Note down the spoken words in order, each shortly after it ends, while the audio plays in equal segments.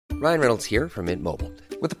Ryan Reynolds here from Mint Mobile.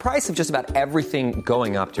 With the price of just about everything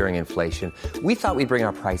going up during inflation, we thought we'd bring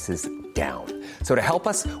our prices down. So to help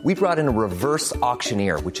us, we brought in a reverse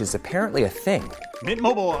auctioneer, which is apparently a thing. Mint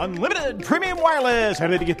Mobile Unlimited Premium Wireless. How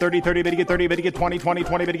to get 30, 30, bit to get 30, bit to get 20, 20,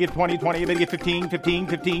 20, bit to get 20, 20, bit to get 15, 15,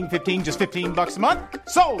 15, 15, just $15 a month?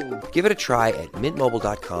 Sold! Give it a try at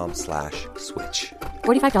mintmobile.com/switch.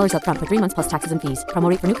 $45 up front for 3 months plus taxes and fees. Promo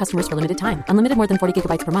rate for new customers for limited time. Unlimited more than 40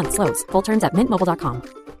 gigabytes per month. Slows full terms at mintmobile.com.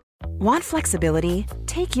 Want flexibility?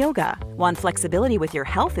 Take yoga. Want flexibility with your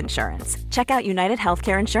health insurance? Check out United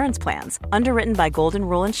Healthcare Insurance Plans. Underwritten by Golden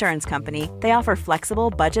Rule Insurance Company, they offer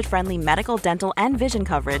flexible, budget-friendly medical, dental, and vision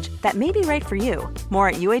coverage that may be right for you. More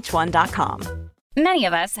at uh1.com. Many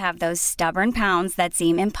of us have those stubborn pounds that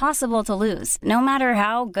seem impossible to lose, no matter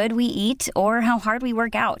how good we eat or how hard we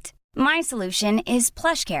work out. My solution is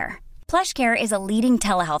PlushCare. PlushCare is a leading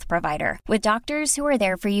telehealth provider with doctors who are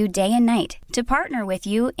there for you day and night to partner with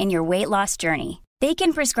you in your weight loss journey. They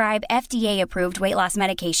can prescribe FDA-approved weight loss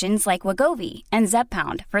medications like Wegovy and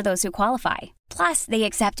Zepbound for those who qualify. Plus, they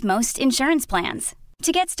accept most insurance plans.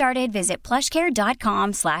 To get started, visit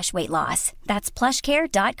plushcare.com/weightloss. That's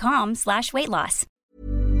plushcare.com/weightloss.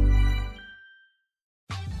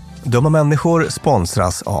 Dumma människor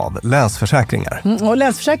sponsras av Länsförsäkringar. Och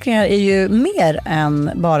Länsförsäkringar är ju mer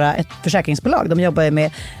än bara ett försäkringsbolag. De jobbar ju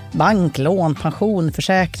med bank, lån, pension,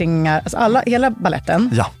 försäkringar, alltså hela balletten.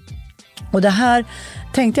 Ja. Och det här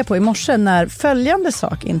tänkte jag på i morse när följande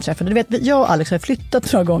sak inträffade. Du vet, jag och Alex har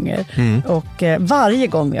flyttat några gånger. Och varje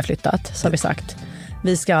gång vi har flyttat så har vi sagt,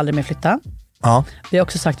 vi ska aldrig mer flytta. Ja. Vi har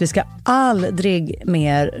också sagt, vi ska aldrig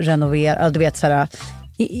mer renovera. Du vet, så här,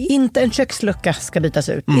 inte en kökslucka ska bytas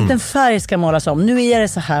ut. Inte en färg ska målas om. Nu är det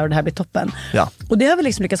så här och det här blir toppen. Ja. Och det har vi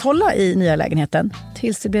liksom lyckats hålla i nya lägenheten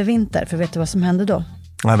tills det blev vinter. För vet du vad som hände då?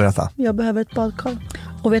 Nej, berätta. Jag behöver ett badkar.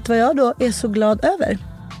 Och vet du vad jag då är så glad över?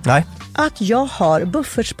 Nej. Att jag har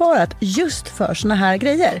buffertsparat just för såna här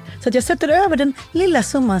grejer. Så att jag sätter över den lilla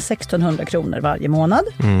summan 1600 kronor varje månad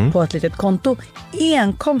på ett litet konto.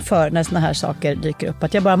 Enkom för när såna här saker dyker upp.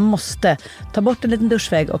 Att jag bara måste ta bort en liten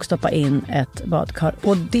duschvägg och stoppa in ett badkar.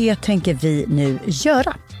 Och det tänker vi nu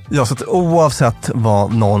göra. Ja, så att oavsett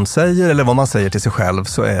vad någon säger eller vad man säger till sig själv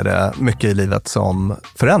så är det mycket i livet som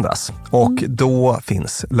förändras. Och då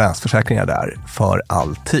finns Länsförsäkringar där för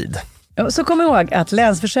alltid. Så kom ihåg att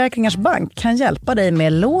Länsförsäkringars bank kan hjälpa dig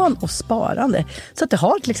med lån och sparande så att du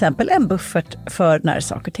har till exempel en buffert för när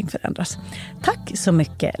saker och ting förändras. Tack så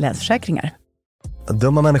mycket Länsförsäkringar.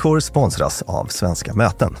 Dumma människor sponsras av Svenska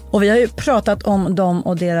Möten. Och vi har ju pratat om dem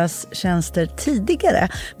och deras tjänster tidigare.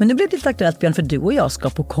 Men nu blir det lite aktuellt, Björn, för du och jag ska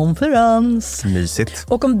på konferens. Mysigt.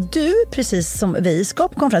 Och om du, precis som vi, ska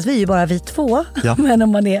på konferens, vi är ju bara vi två. Ja. Men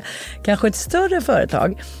om man är kanske ett större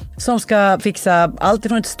företag som ska fixa allt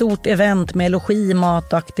ifrån ett stort event med logi,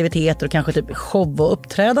 mat och aktiviteter och kanske typ show och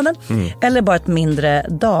uppträdanden. Eller bara ett mindre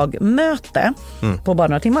dagmöte på bara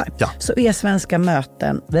några timmar. Ja. Så är Svenska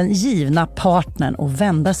Möten den givna partnern att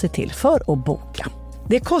vända sig till för att boka.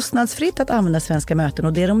 Det är kostnadsfritt att använda Svenska Möten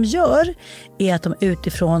och det de gör är att de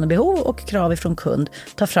utifrån behov och krav ifrån kund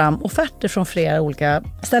tar fram offerter från flera olika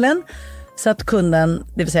ställen. Så att kunden,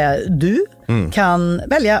 det vill säga du, kan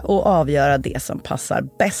välja och avgöra det som passar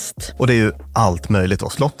bäst. Och det är ju allt möjligt då.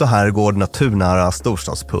 Slott och herrgård, naturnära,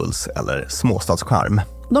 storstadspuls eller småstadscharm.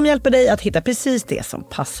 De hjälper dig att hitta precis det som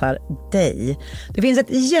passar dig. Det finns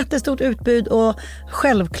ett jättestort utbud och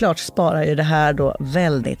självklart sparar ju det här då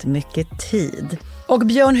väldigt mycket tid. Och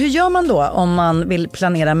Björn, hur gör man då om man vill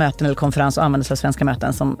planera möten eller konferens och använda sig av Svenska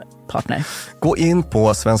Möten som partner? Gå in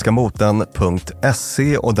på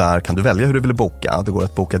svenskamoten.se och där kan du välja hur du vill boka. Det går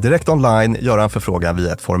att boka direkt online, göra en förfrågan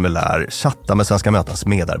via ett formulär, chatta med Svenska Mötens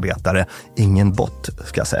medarbetare, ingen bot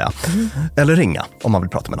ska jag säga, eller ringa om man vill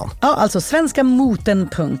prata med någon. Ja, alltså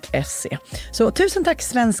svenskamoten.se. Så tusen tack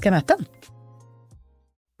Svenska Möten.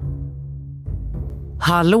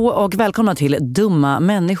 Hallå och välkomna till Dumma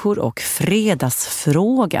människor och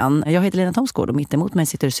fredagsfrågan. Jag heter Lena Thomsgård och mitt emot mig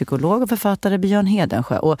sitter psykolog och författare Björn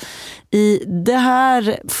Hedensjö. Och i det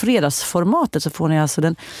här fredagsformatet så får ni alltså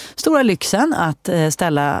den stora lyxen att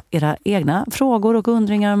ställa era egna frågor och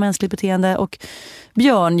undringar om mänskligt beteende. Och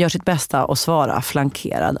Björn gör sitt bästa att svara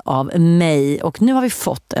flankerad av mig. Och nu har vi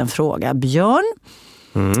fått en fråga. Björn,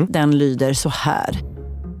 den lyder så här.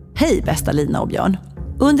 Hej bästa Lina och Björn.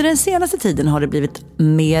 Under den senaste tiden har det blivit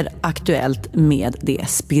mer aktuellt med det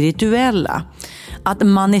spirituella. Att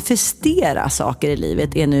manifestera saker i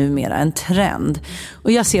livet är numera en trend.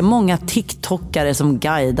 Och jag ser många TikTokare som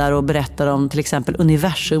guidar och berättar om till exempel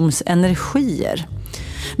universums energier.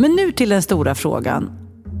 Men nu till den stora frågan.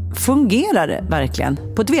 Fungerar det verkligen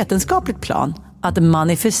på ett vetenskapligt plan att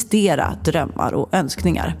manifestera drömmar och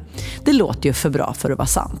önskningar. Det låter ju för bra för att vara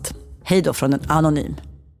sant. Hej då från en anonym.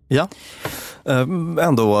 Ja,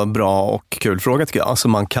 ändå bra och kul fråga tycker jag. Alltså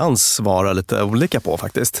man kan svara lite olika på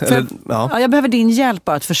faktiskt. Jag behöver din hjälp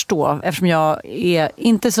bara att förstå, eftersom jag är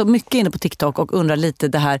inte så mycket inne på TikTok och undrar lite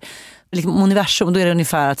det här liksom universum. Då är det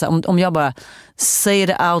ungefär att om jag bara säger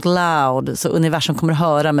det out loud så universum kommer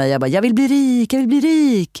höra mig. Jag vill bli rik, jag vill bli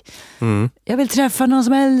rik. Jag vill träffa någon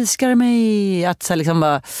som älskar mig. Att så liksom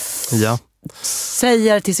bara... Ja.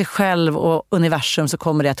 Säger till sig själv och universum så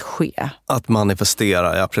kommer det att ske. Att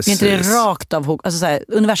manifestera, ja precis. Är inte det rakt av alltså så här,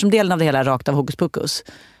 universumdelen av det hela är rakt av hokus pokus?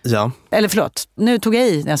 Ja. Eller förlåt, nu tog jag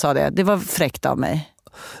i när jag sa det. Det var fräckt av mig.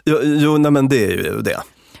 Jo nej, men det är ju det.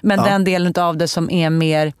 Men den delen av det som är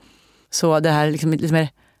mer så det här liksom lite mer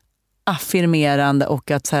affirmerande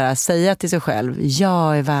och att så här, säga till sig själv,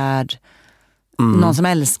 jag är värd någon som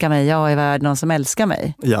älskar mig, jag är värd någon som älskar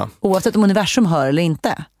mig. Ja. Oavsett om universum hör eller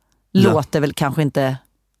inte. Låter väl kanske inte...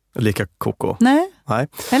 Lika koko. Nej.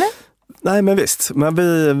 Eller? Nej, men visst. Men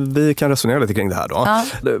vi kan resonera lite kring det här då. Ja.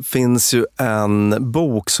 Det finns ju en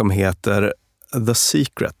bok som heter The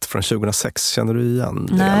Secret från 2006. Känner du igen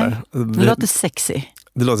det? Nej, eller? Det låter sexy.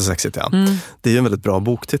 Det låter sexigt, ja. Det är ju en väldigt bra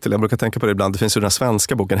boktitel. Jag brukar tänka på det ibland. Det finns ju den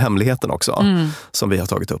svenska boken Hemligheten också. Som vi har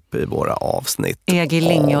tagit upp i våra avsnitt. Egil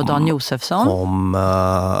Linge och Dan Josefsson. Om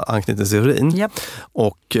anknytningsteorin. Yep.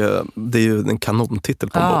 Och det är ju en kanontitel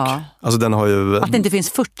på en bok. Alltså den har ju... Att det inte finns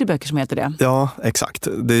 40 böcker som heter det. Ja, exakt.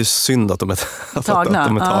 Det är ju synd att de är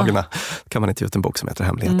tagna. Kan man inte ge ut en bok som heter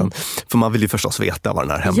Hemligheten. För man vill ju förstås veta vad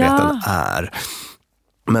den här hemligheten är.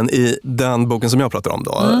 Men i den boken som jag pratar om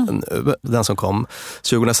då, den som kom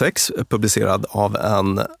 2006, publicerad av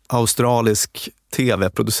en australisk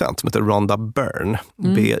tv-producent som heter Rhonda Byrne,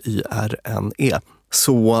 B-Y-R-N-E.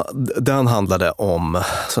 Så den handlade om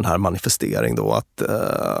sån här manifestering då, att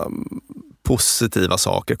positiva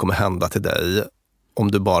saker kommer hända till dig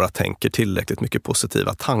om du bara tänker tillräckligt mycket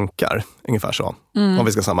positiva tankar. Ungefär så, om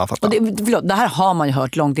vi ska sammanfatta. Och det här har man ju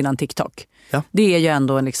hört långt innan TikTok. Ja. Det är ju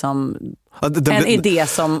ändå en idé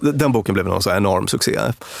som... Den boken blev en så enorm succé.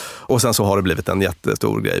 Och sen så har det blivit en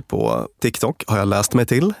jättestor grej på TikTok, har jag läst mig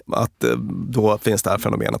till. Att då finns det här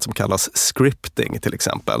fenomenet som kallas scripting till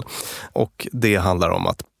exempel. Och det handlar om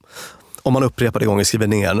att om man upprepade gånger skriver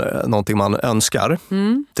ner någonting man önskar,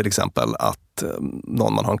 till exempel att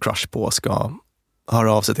någon man har en crush på ska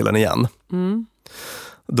höra av sig till en igen.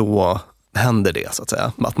 Då händer det så att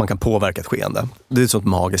säga. Att man kan påverka ett skeende. Det är ett sånt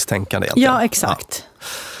magiskt tänkande egentligen. Ja, exakt. Ja.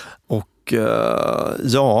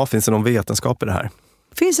 Och finns det någon vetenskap i det här?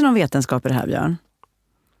 Finns det någon vetenskap i det här, Björn?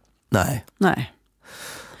 Nej.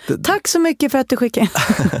 Tack så mycket för att du skickade.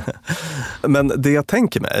 Men det jag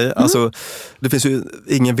tänker mig, alltså det finns ju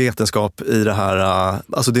ingen vetenskap i det här,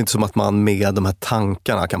 alltså det är inte som att man med de här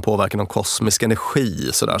tankarna kan påverka någon kosmisk energi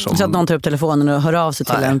sådär som... Så att någon tar upp telefonen och hör av sig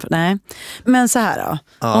till en. Nej. Men så här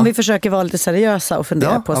då, om vi försöker vara lite seriösa och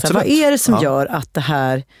fundera på så här, vad är det som gör att det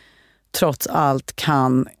här trots allt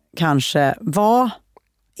kan kanske vara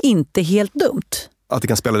inte helt dumt? Att det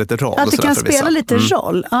kan spela lite roll. Att det kan spela lite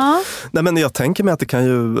roll, ja. Nej, men jag tänker mig att det kan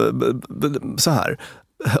ju, så här,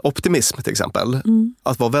 optimism till exempel.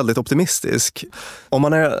 Att vara väldigt optimistisk. Om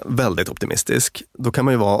man är väldigt optimistisk, då kan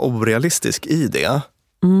man ju vara orealistisk i det.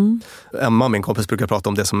 Emma, min kompis, brukar prata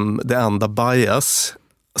om det som det enda bias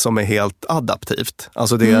som är helt adaptivt.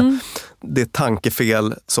 Alltså det är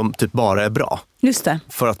tankefel som typ bara är bra. Just det.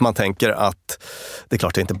 För att man tänker att det är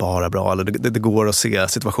klart det inte bara är bra, eller det går att se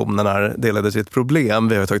situationer när det leder till ett problem.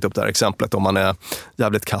 Vi har tagit upp det här exemplet om man är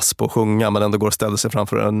jävligt kass på att sjunga men ändå går och ställer sig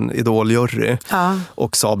framför en idoljury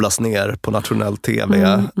och sablas ner på nationell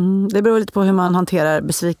tv. Det beror lite på hur man hanterar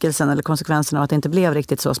besvikelsen eller konsekvenserna av att det inte blev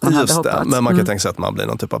riktigt så som man hade hoppats. Men man kan tänka sig att man blir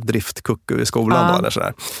någon typ av driftkucku i skolan då, eller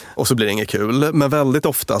sådär. Och så blir det inget kul. Men väldigt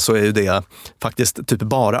ofta så är ju det faktiskt typ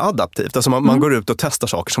bara adaptivt. Alltså man går ut och testar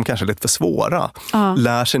saker som kanske är lite för svåra.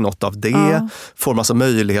 Lär sig något av det, får massa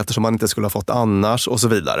möjligheter som man inte skulle ha fått annars och så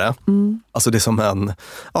vidare. Alltså det är som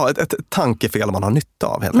ett tankefel man har nytta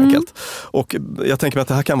av helt enkelt. Och jag tänker mig att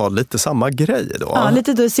det här kan vara lite samma grej då. Ja,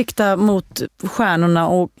 lite då sikta mot stjärnorna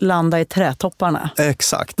och landa i trädtopparna.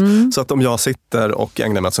 Exakt. Så att om jag sitter och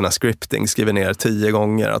ägnar mig åt sån här scripting, skriver ner 10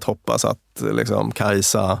 gånger att hoppas att liksom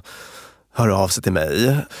Kajsa hör av sig till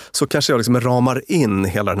mig, så kanske jag liksom ramar in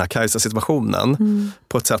hela den här Kajsa-situationen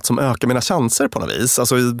på ett sätt som ökar mina chanser på något vis.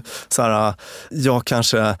 Alltså så här, jag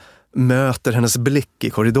kanske möter hennes blick i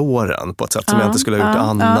korridoren på ett sätt som jag inte skulle ha gjort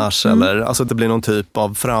annars. Eller, alltså det blir någon typ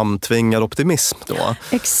av framtvingad optimism då.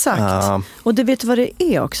 Exakt. Och du vet vad det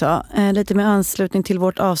är också, lite med anslutning till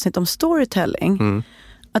vårt avsnitt om storytelling.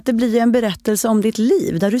 att det blir en berättelse om ditt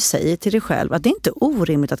liv där du säger till dig själv att det är inte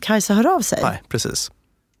orimligt att Kajsa hör av sig. Nej, precis.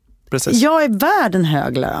 Jag är värd en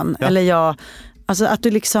hög lön. Ja. Eller alltså att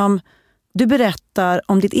du berättar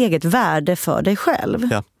om ditt eget värde för dig själv.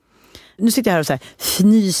 Ja. Nu sitter jag här och så här,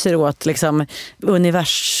 fnyser åt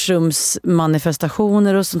universums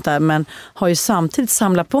manifestationer och sånt där, men har ju samtidigt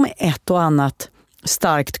samlat på mig ett och annat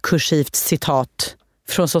starkt kursivt citat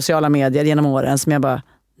från sociala medier genom åren som jag bara,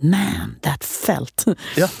 man, that felt.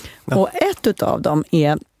 Ja. Och ett av dem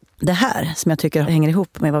är det här som jag tycker hänger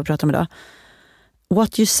ihop med vad vi pratar om idag.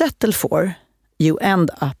 What you settle for, you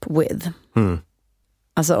end up with. Mm.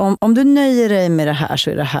 Alltså om du nöjer dig med det här så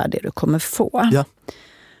är det här det du kommer få. Ja.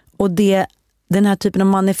 Och det den här typen av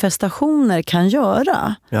manifestationer kan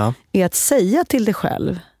göra är att säga till dig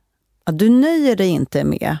själv att du nöjer dig inte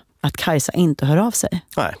med att Kajsa inte hör av sig.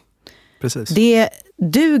 Nej, precis. Det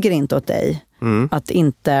duger inte åt dig att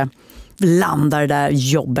inte landa det där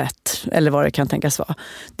jobbet eller vad det kan tänkas vara.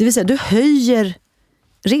 Det vill säga, du höjer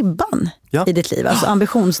ribban i ditt liv, alltså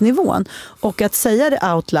ambitionsnivån. Och att säga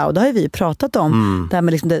det out loud, det har ju vi pratat om. Det här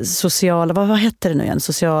med det sociala, vad heter det nu igen?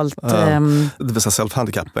 Socialt... det vill säga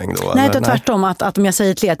self-handicapping då? Nej, tvärtom. Att om jag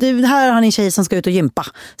säger till er, här har ni en tjej som ska ut och gympa,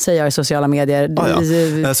 säger jag i sociala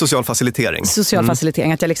medier. Social facilitering. Social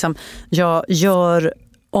facilitering, att jag gör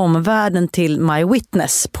omvärlden till my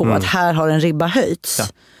witness på att här har en ribba höjts. Ja.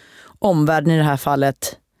 Omvärlden i det här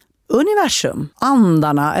fallet... universum,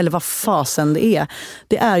 andarna eller vad fasen det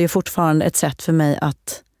är ju fortfarande ett sätt för mig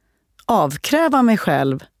att avkräva mig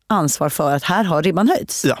själv ansvar för att här har ribban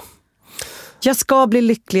höjts. Ja. Jag ska bli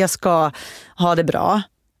lycklig, jag ska ha det bra.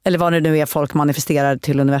 Eller vad det nu är folk manifesterar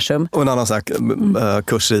till universum. Och en annan sak,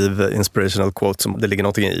 kursiv inspirational quote som det ligger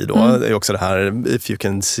någonting i då, är också det här, if you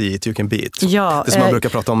can see it, you can be it. Ja, det som man brukar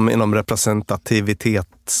prata om inom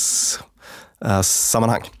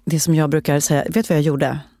representativitetssammanhang. Det som jag brukar säga, vet du vad jag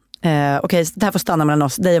gjorde? Okej, det här får stanna mellan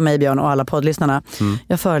oss, dig och mig Björn och alla poddlyssnarna.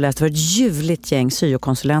 Jag föreläste för ett ljuvligt gäng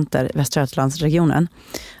syokonsulenter i Västra Götalandsregionen.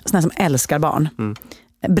 Sådana som älskar barn.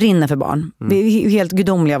 Brinner för barn. Helt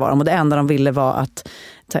gudomliga var de, och det enda de ville var att...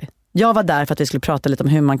 Jag var där för att vi skulle prata lite om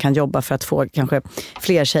hur man kan jobba för att få kanske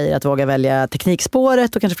fler tjejer att våga välja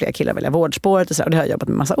teknikspåret och kanske fler killar välja vårdspåret. Och det har jag jobbat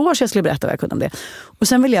med massa år, så jag skulle berätta vad jag kunde om det. Och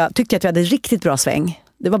sen tyckte jag att vi hade riktigt bra sväng.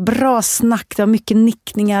 Det var bra snack, det var mycket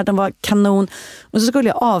nickningar, de var kanon. Och så skulle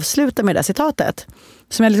jag avsluta med det där citatet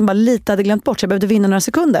som jag bara lite hade glömt bort, så jag behövde vinna några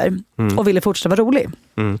sekunder och ville fortsätta vara rolig.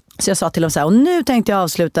 Så jag sa till dem så här, och nu tänkte jag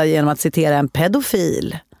avsluta genom att citera en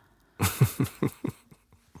pedofil.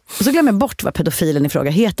 Och så glömmer jag bort vad pedofilen i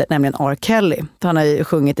fråga heter, nämligen R. Kelly. För han har ju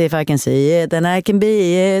sjungit If I can see it, then I can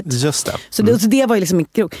be it. Just det. Så det var ju liksom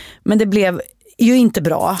inte krok. Men det blev ju inte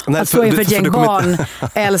bra att stå inför ett gäng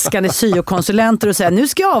barnälskande syokonsulenter och säga, nu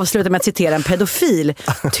ska jag avsluta med att citera en pedofil.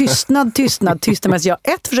 Tystnad. Medan jag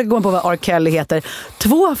försöker komma på vad R. Kelly heter.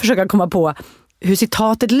 2 försöker komma på hur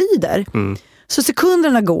citatet lyder. Så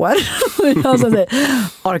sekunderna går. Jag säger,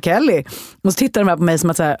 R. Kelly. Och så tittar de här på mig som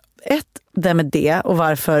att säga, det med det, och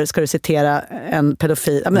varför ska du citera en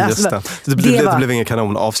pedofil? Men just alltså, det blev ingen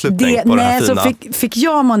kanonavslutning på det här fina. Så fick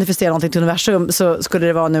jag manifestera någonting till universum, så skulle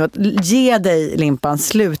det vara nu att ge dig, Limpan,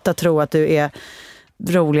 sluta tro att du är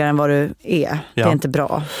roligare än vad du är. Det är inte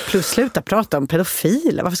bra. Plus sluta prata om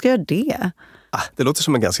pedofiler. Varför ska jag göra det? Det låter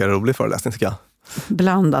som en ganska rolig föreläsning, tycker jag.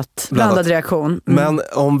 Blandad reaktion. Men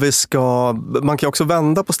om man kan också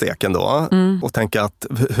vända på steken då och tänka att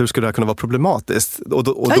hur skulle det här kunna vara problematiskt? Och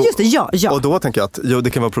då tänker jag att det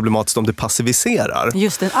kan vara problematiskt om det passiviserar.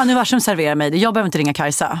 Just det, universum serverar mig det. Jag behöver inte ringa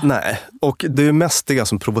Kajsa. Nej, och det är ju mest det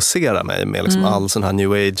som provocerar mig med all sån här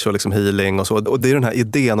new age och healing och så. Och det är den här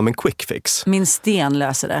idén om en quick fix. Min sten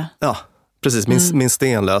löser det. Ja. Precis, min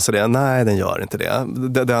sten löser det. Nej, den gör inte det.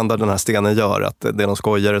 Det enda den här stenen gör är att det är någon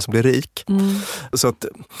skojare som blir rik. Så att,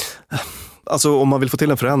 alltså om man vill få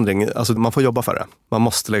till en förändring, alltså man får jobba för det. Man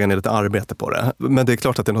måste lägga ner lite arbete på det. Men det är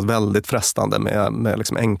klart att det är något väldigt frestande med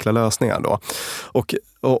enkla lösningar då. Och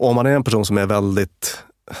om man är en person som är väldigt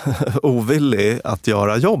ovillig att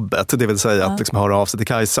göra jobbet, det vill säga att höra av sig till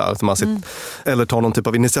Kajsa eller ta någon typ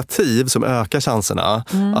av initiativ som ökar chanserna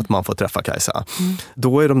att man får träffa Kajsa.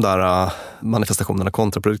 Då är de där manifestationerna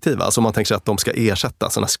kontraproduktiva. Alltså man tänker sig att de ska ersätta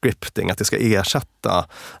sådana scripting, att det ska ersätta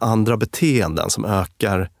andra beteenden som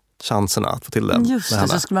ökar chanserna att få till det. Just det,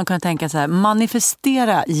 så skulle man kunna tänka så här,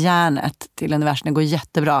 manifestera hjärnet till universum, det går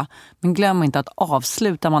jättebra, men glöm inte att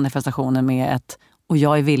avsluta manifestationen med och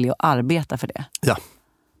jag är villig att arbeta för det. Ja.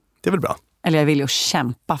 Det är väl bra. Eller jag vill ju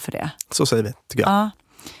kämpa för det. Så säger vi, tycker jag.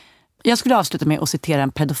 Jag skulle avsluta med att citera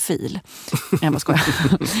en pedofil. Jag bara skojar.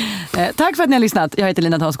 Tack för att ni har lyssnat. Jag heter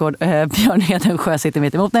Lina Thomsgård. Björn Hedensjö sitter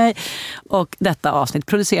mitt emot mig. Och detta avsnitt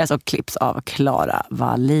produceras och klipps av Clara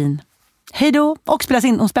Wallin. Hej då! Och spelas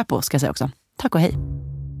in hos Beppo, ska jag säga också. Tack och hej.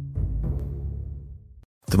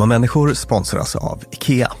 Dumma människor sponsras av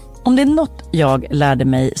IKEA. Om det är något jag lärde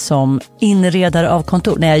mig som inredare av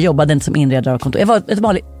kontor, när jag jobbade inte som inredare av kontor, jag var ett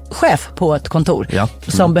vanligt chef på ett kontor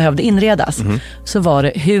som behövde inredas, så var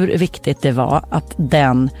det hur viktigt det var att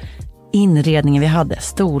den inredningen vi hade,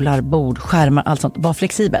 stolar, bord, skärmar, allt sånt, var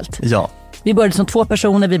flexibelt. Ja. Vi började som 2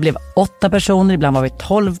 personer, vi blev 8 personer, ibland var vi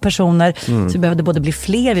 12 personer. Så vi behövde både bli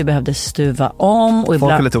fler, vi behövde stuva om. Och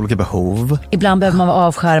folk har lite olika behov. Ibland behöver man vara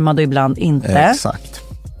avskärmad och ibland inte. Exakt.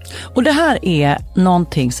 Och det här är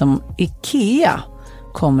någonting som IKEA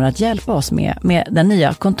kommer att hjälpa oss med den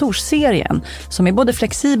nya kontorsserien som är både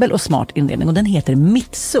flexibel och smart inredning, och den heter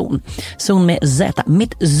Mittzon. Zon med Z,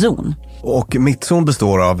 Mittzon. Och Mittzon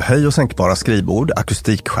består av höj- och sänkbara skrivbord,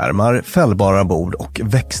 akustikskärmar, fällbara bord och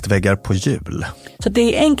växtväggar på hjul. Så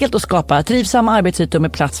det är enkelt att skapa trivsamma arbetsytor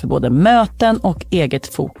med plats för både möten och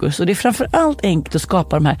eget fokus. Och det är framförallt enkelt att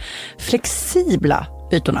skapa de här flexibla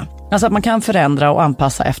ytorna. Alltså att man kan förändra och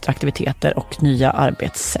anpassa efter aktiviteter och nya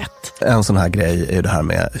arbetssätt. En sån här grej är ju det här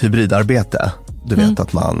med hybridarbete. Du vet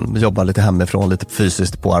att man jobbar lite hemifrån, lite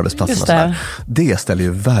fysiskt på arbetsplatsen. Det ställer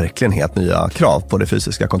ju verkligen helt nya krav på det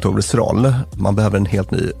fysiska kontorets roll. Man behöver en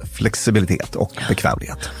helt ny flexibilitet och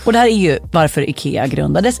bekvämlighet. Och det här är ju varför IKEA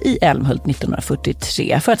grundades i Älmhult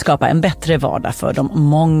 1943. För att skapa en bättre vardag för de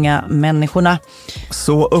många människorna.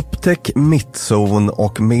 Så upptäck Mittzon,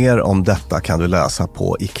 och mer om detta kan du läsa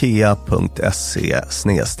på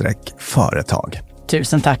ikea.se/företag.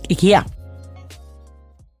 Tusen tack IKEA!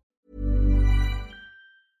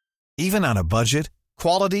 Even on a budget,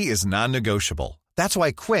 quality is non-negotiable. That's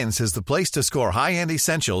why Quince is the place to score high-end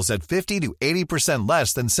essentials at 50 to 80%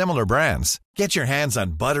 less than similar brands. Get your hands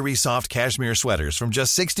on buttery soft cashmere sweaters from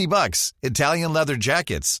just $60, Italian leather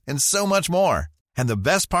jackets, and so much more. And the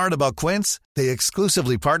best part about Quince, they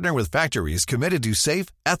exclusively partner with factories committed to safe,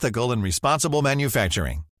 ethical, and responsible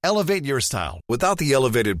manufacturing. Elevate your style without the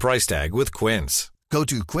elevated price tag with Quince. Go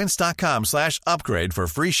to quince.com/upgrade for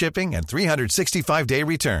free shipping and 365-day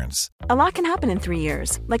returns. A lot can happen in 3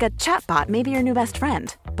 years, like a chatbot may be your new best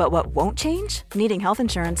friend. But what won't change? Needing health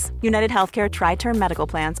insurance. United Healthcare Tri-Term Medical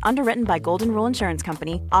Plans, underwritten by Golden Rule Insurance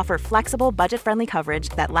Company, offer flexible, budget-friendly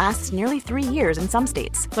coverage that lasts nearly 3 years in some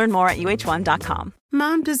states. Learn more at uh1.com.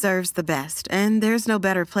 Mom deserves the best, and there's no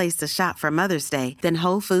better place to shop for Mother's Day than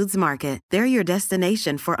Whole Foods Market. They're your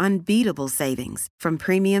destination for unbeatable savings, from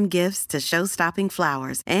premium gifts to show-stopping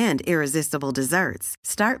flowers and irresistible desserts.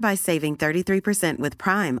 Start by saving 33% with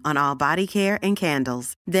Prime on all body care and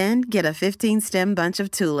candles. Then get a 15-stem bunch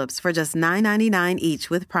of tulips for just $9.99 each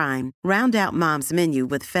with Prime. Round out Mom's menu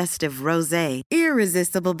with festive rosé,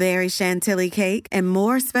 irresistible berry chantilly cake, and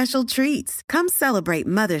more special treats. Come celebrate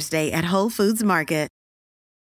Mother's Day at Whole Foods Market.